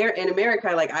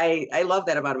America, like, I love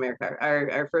that about America,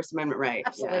 our First Amendment right.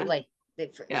 Absolutely. The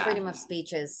freedom of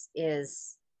speech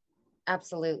is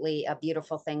absolutely a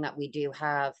beautiful thing that we do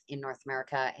have in North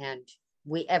America, and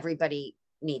everybody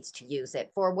needs to use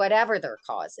it for whatever their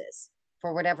cause is,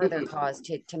 their cause,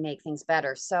 to make things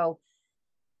better. So,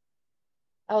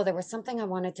 there was something I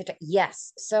wanted to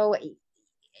yes. So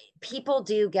people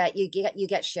do you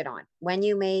get shit on when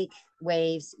you make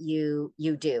waves. You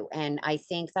do. And I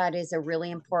think that is a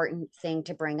really important thing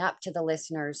to bring up to the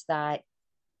listeners, that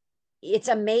it's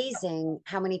amazing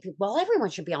how many people, well,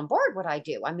 everyone should be on board what I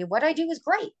do. I mean, what I do is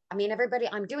great. I mean, everybody,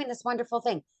 I'm doing this wonderful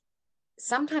thing.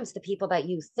 Sometimes the people that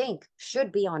you think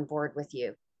should be on board with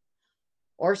you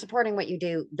or supporting what you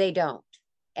do, they don't.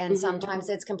 And sometimes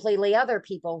it's completely other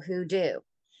people who do.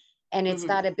 And it's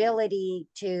that ability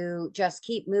to just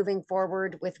keep moving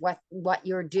forward with what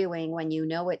you're doing when you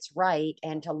know it's right,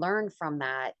 and to learn from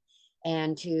that,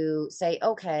 and to say,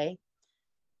 okay,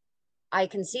 I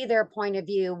can see their point of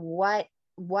view. What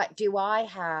do I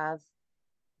have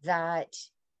that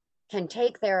can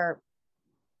take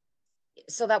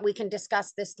so that we can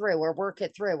discuss this through, or work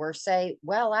it through, or say,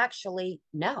 well, actually,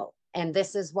 no. And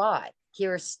this is why.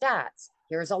 Here's stats.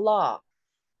 Here's a law.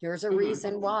 Here's a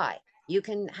reason why. You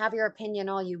can have your opinion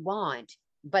all you want,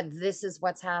 but this is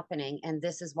what's happening, and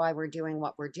this is why we're doing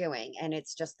what we're doing. And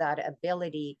it's just that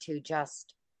ability to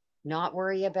just not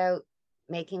worry about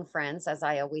making friends. As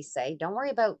I always say, don't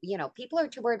worry about, people are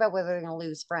too worried about whether they're going to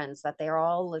lose friends, that they're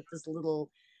all like this little,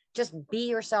 just be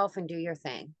yourself and do your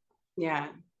thing. Yeah.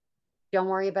 Don't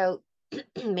worry about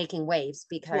making waves,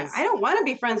 because I don't want to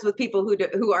be friends with people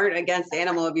who aren't against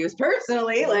animal abuse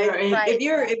personally. Like, if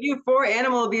you're for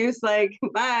animal abuse, like,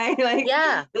 bye. Like,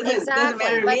 doesn't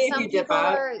matter to me if you dip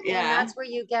out. And that's where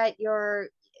you get your,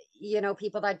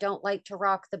 people that don't like to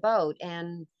rock the boat,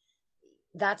 and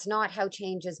that's not how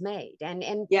change is made.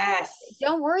 And yes,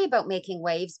 don't worry about making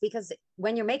waves, because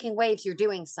when you're making waves, you're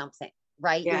doing something,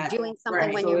 right? You're doing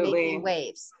something when you're making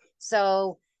waves.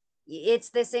 So it's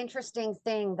this interesting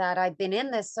thing that I've been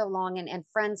in this so long, and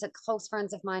close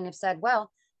friends of mine have said,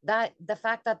 well, that the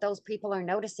fact that those people are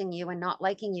noticing you and not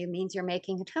liking you means you're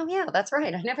making it. Oh yeah, that's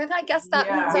right. I guess that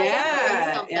means I'm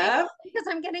doing something, because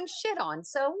I'm getting shit on.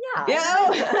 So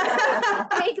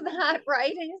take that,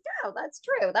 right? And that's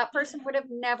true. That person would have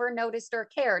never noticed or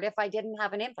cared if I didn't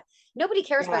have an impact. Nobody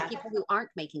cares about people who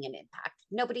aren't making an impact.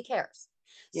 Nobody cares.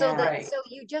 So Yeah. that, Right. so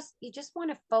you just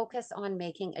want to focus on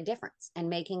making a difference and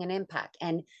making an impact.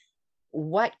 And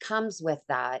what comes with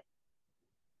that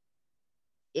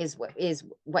is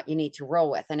what you need to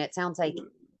roll with. And it sounds like, Mhm.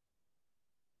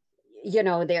 you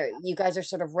know, there, you guys are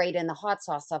sort of right in the hot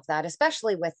sauce of that,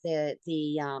 especially with the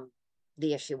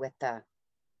issue with the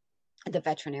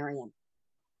veterinarian.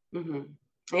 Mhm.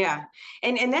 Yeah.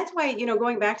 And that's why,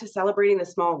 going back to celebrating the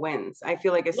small wins, I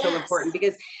feel like is so important, Yes.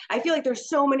 because I feel like there's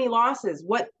so many losses.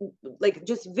 What, like,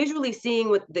 just visually seeing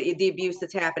what the abuse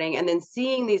that's happening, and then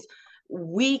seeing these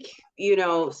weak,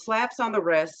 slaps on the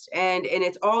wrist, and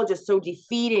it's all just so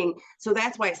defeating. So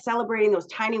that's why celebrating those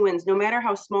tiny wins, no matter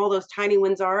how small those tiny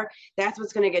wins are, that's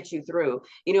what's going to get you through.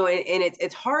 And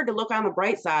it's hard to look on the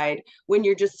bright side when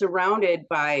you're just surrounded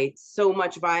by so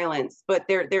much violence. But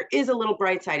there is a little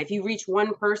bright side. If you reach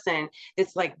one person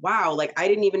that's like, wow, like, I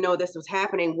didn't even know this was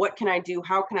happening. What can I do?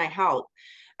 How can I help?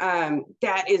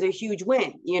 That is a huge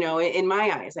win, in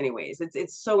my eyes. Anyways,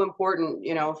 it's so important,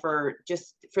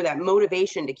 for that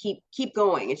motivation to keep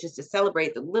going. It's just to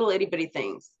celebrate the little itty bitty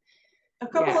things.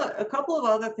 Yeah. A couple of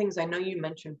other things. I know you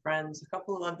mentioned friends. A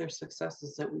couple of other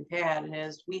successes that we've had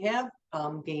is we have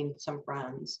gained some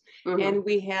friends, Mhm. and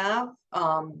we have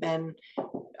been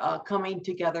coming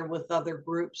together with other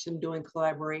groups and doing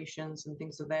collaborations and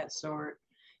things of that sort.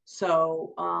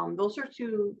 So those are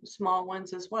two small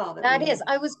ones as well that That we is,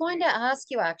 need. I was going to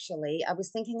ask you actually, I was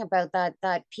thinking about that,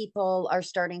 that people are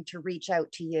starting to reach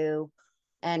out to you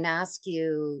and ask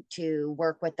you to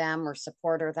work with them or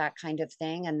support or that kind of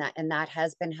thing. And that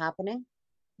has been happening.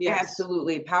 Yes.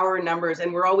 Absolutely. Power in numbers.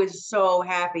 And we're always so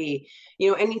happy,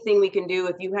 anything we can do.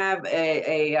 If you have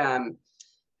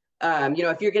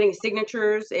if you're getting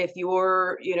signatures, if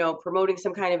you're, promoting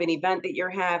some kind of an event that you're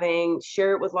having,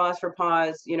 share it with Laws for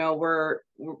Paws.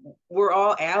 We're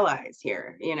all allies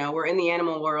here. We're in the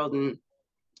animal world, and,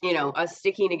 us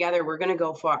sticking together, we're going to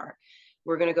go far.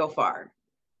 We're going to go far.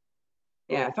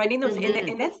 Yeah, finding those,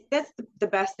 Mhm. and that's the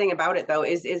best thing about it, though,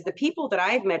 is the people that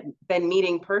I've been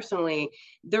meeting personally.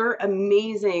 They're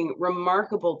amazing,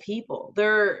 remarkable people.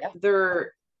 They're Yep.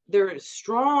 they're they're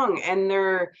strong, and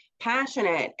they're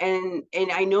passionate, and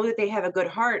I know that they have a good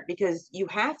heart, because you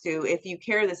have to, if you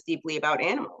care this deeply about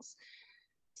animals.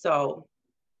 So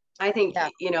I think, Yeah.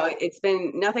 it's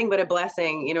been nothing but a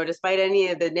blessing, despite any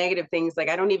of the negative things. Like,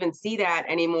 I don't even see that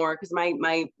anymore, because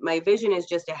my vision is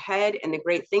just ahead, and the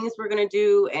great things we're going to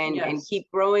do, and Yes. keep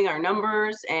growing our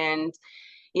numbers. And,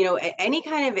 any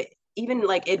kind of, even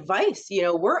like advice,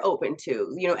 we're open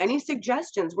to, any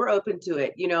suggestions, we're open to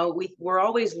it. We're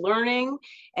always learning,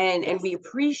 and we Yes.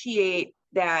 appreciate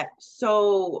that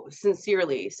so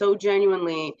sincerely, so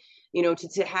genuinely,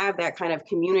 to have that kind of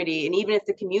community. And even if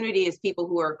the community is people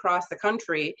who are across the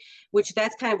country, which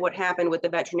that's kind of what happened with the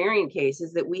veterinarian case,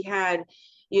 is that we had,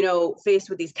 faced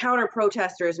with these counter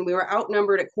protesters, and we were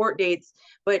outnumbered at court dates.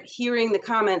 But hearing the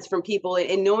comments from people,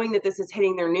 and knowing that this is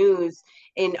hitting their news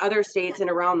in other states and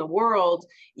around the world,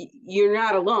 you're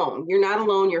not alone. You're not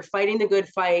alone. You're fighting the good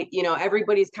fight.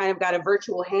 Everybody's kind of got a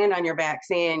virtual hand on your back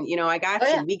saying, I Oh, got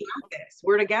yeah. you. We got this.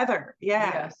 We're together.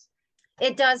 Yeah. Yes.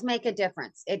 It does make a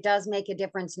difference. It does make a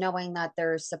difference knowing that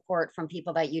there's support from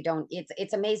people that you don't,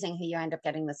 it's amazing who you end up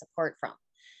getting the support from.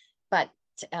 But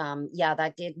yeah,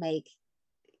 that did make,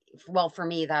 well, for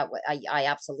me, I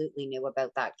absolutely knew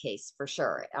about that case for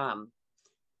sure.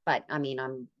 But I mean,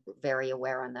 I'm very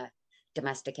aware on the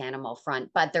domestic animal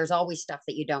front, but there's always stuff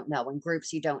that you don't know, and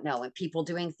groups you don't know, and people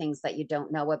doing things that you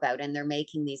don't know about, and they're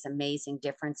making these amazing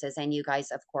differences. And you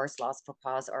guys, of course, Laws for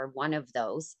Paws are one of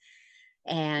those.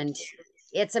 And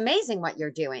it's amazing what you're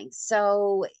doing.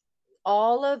 So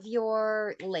all of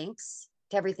your links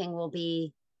to everything will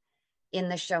be in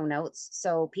the show notes,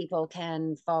 so people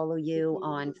can follow you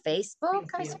on Facebook,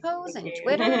 Thank I you. suppose, and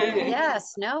Twitter. Okay.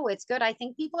 Yes, no, it's good. I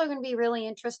think people are going to be really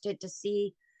interested to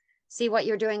see what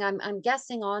you're doing. I'm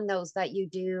guessing on those that you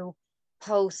do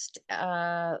post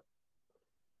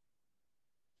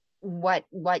what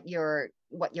you're,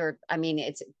 I mean,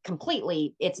 it's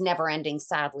completely, it's never ending,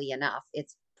 sadly enough.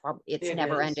 It's It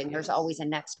never is. ending. There's Yes. always a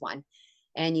next one.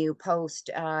 And you post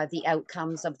the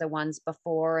outcomes of the ones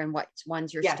before, and what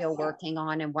ones you're Yes. still working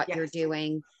on, and what you're Yes.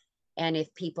 doing, and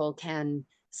if people can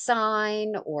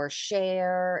sign or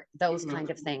share those Mhm. kind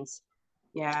of things.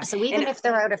 Yeah. So even And if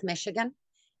they're out of Michigan,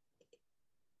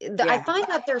 I yeah. find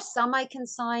that there's some I can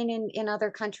sign in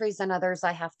other countries, and others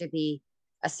I have to be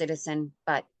a citizen.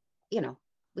 But you know,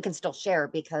 we can still share,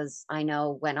 because I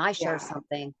know when I share Yeah.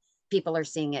 something, people are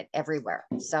seeing it everywhere,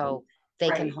 so they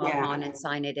can Right. hop Yeah. on and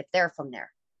sign it if they're from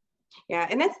there. Yeah,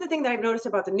 and that's the thing that I've noticed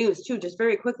about the news too, just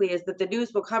very quickly, is that the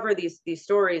news will cover these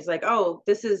stories like, oh,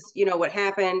 this is, what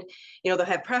happened. They'll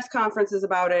have press conferences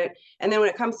about it, and then when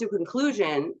it comes to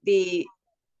conclusion,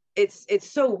 it's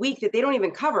so weak that they don't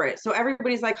even cover it. So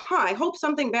everybody's like, huh, I hope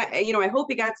something bad, I hope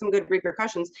he got some good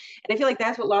repercussions. And I feel like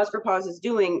that's what Laws for Paws is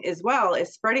doing as well,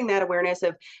 is spreading that awareness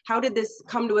of how did this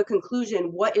come to a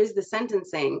conclusion? What is the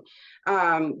sentencing?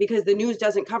 Because the news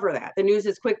doesn't cover that. The news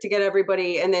is quick to get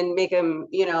everybody and then make them,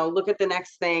 look at the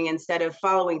next thing instead of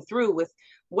following through with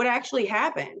what actually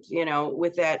happened,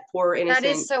 with that poor innocent That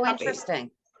is so puppy.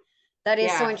 interesting. That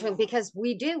is so Yeah. interesting, because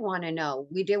we do want to know.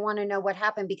 We do want to know what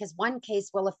happened, because one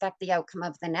case will affect the outcome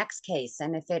of the next case.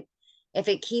 And if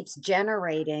it keeps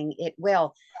generating, it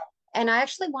will. And I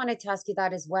actually wanted to ask you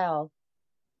that as well.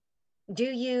 Do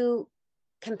you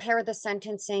compare the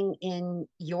sentencing in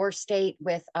your state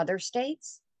with other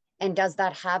states? And does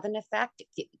that have an effect?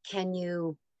 Can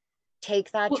you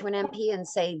take that to an MP and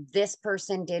say, this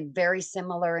person did very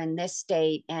similar in this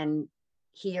state, and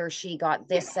he or she got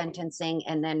this sentencing,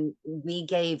 and then we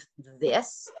gave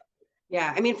this?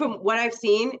 Yeah, I mean, from what I've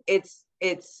seen, it's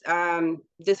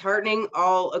disheartening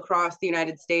all across the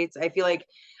United States. I feel like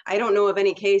I don't know of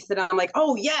any case that I'm like,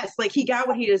 oh yes, like he got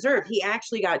what he deserved. He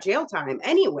actually got jail time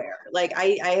anywhere. Like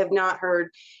I have not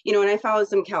heard, and I followed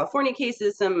some California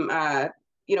cases, some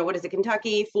what is it,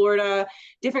 Kentucky, Florida,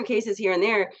 different cases here and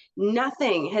there.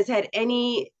 Nothing has had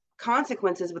any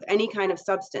consequences with any kind of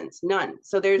substance, none.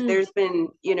 So there's been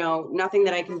nothing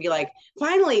that I can be like,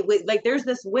 finally, like there's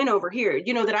this win over here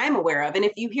that I'm aware of. And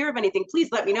if you hear of anything,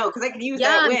 please let me know, because I could use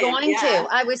that win. I'm going to.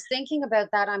 I was thinking about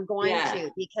that. I'm going Yeah.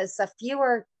 to, because a few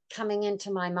are coming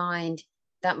into my mind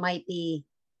that might be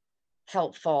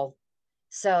helpful.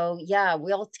 So yeah,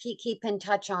 we'll keep in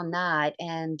touch on that,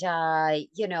 and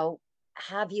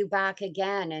have you back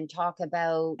again and talk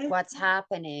about what's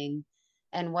happening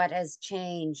and what has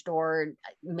changed, or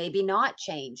maybe not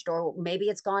changed, or maybe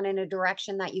it's gone in a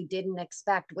direction that you didn't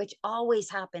expect, which always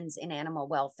happens in animal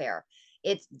welfare.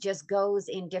 It just goes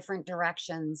in different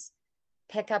directions,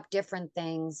 pick up different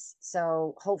things.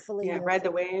 So hopefully ride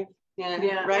the wave.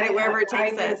 Yeah, ride it wherever it I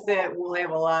takes think us. that we'll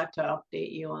have a lot to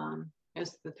update you on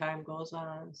as the time goes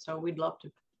on. So we'd love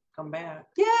to come back.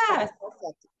 Yeah.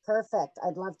 Perfect.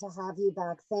 I'd love to have you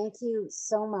back. Thank you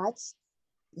so much.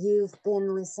 You've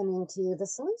been listening to The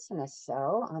Solutionist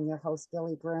Show. I'm your host,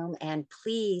 Billie Groom, and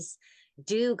please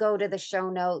do go to the show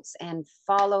notes and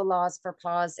follow Laws for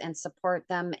Paws and support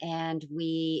them. And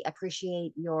we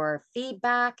appreciate your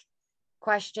feedback,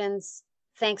 questions.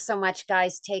 Thanks so much,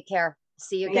 guys. Take care.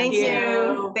 See you again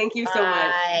soon. Thank you so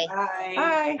much.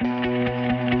 Bye. Bye.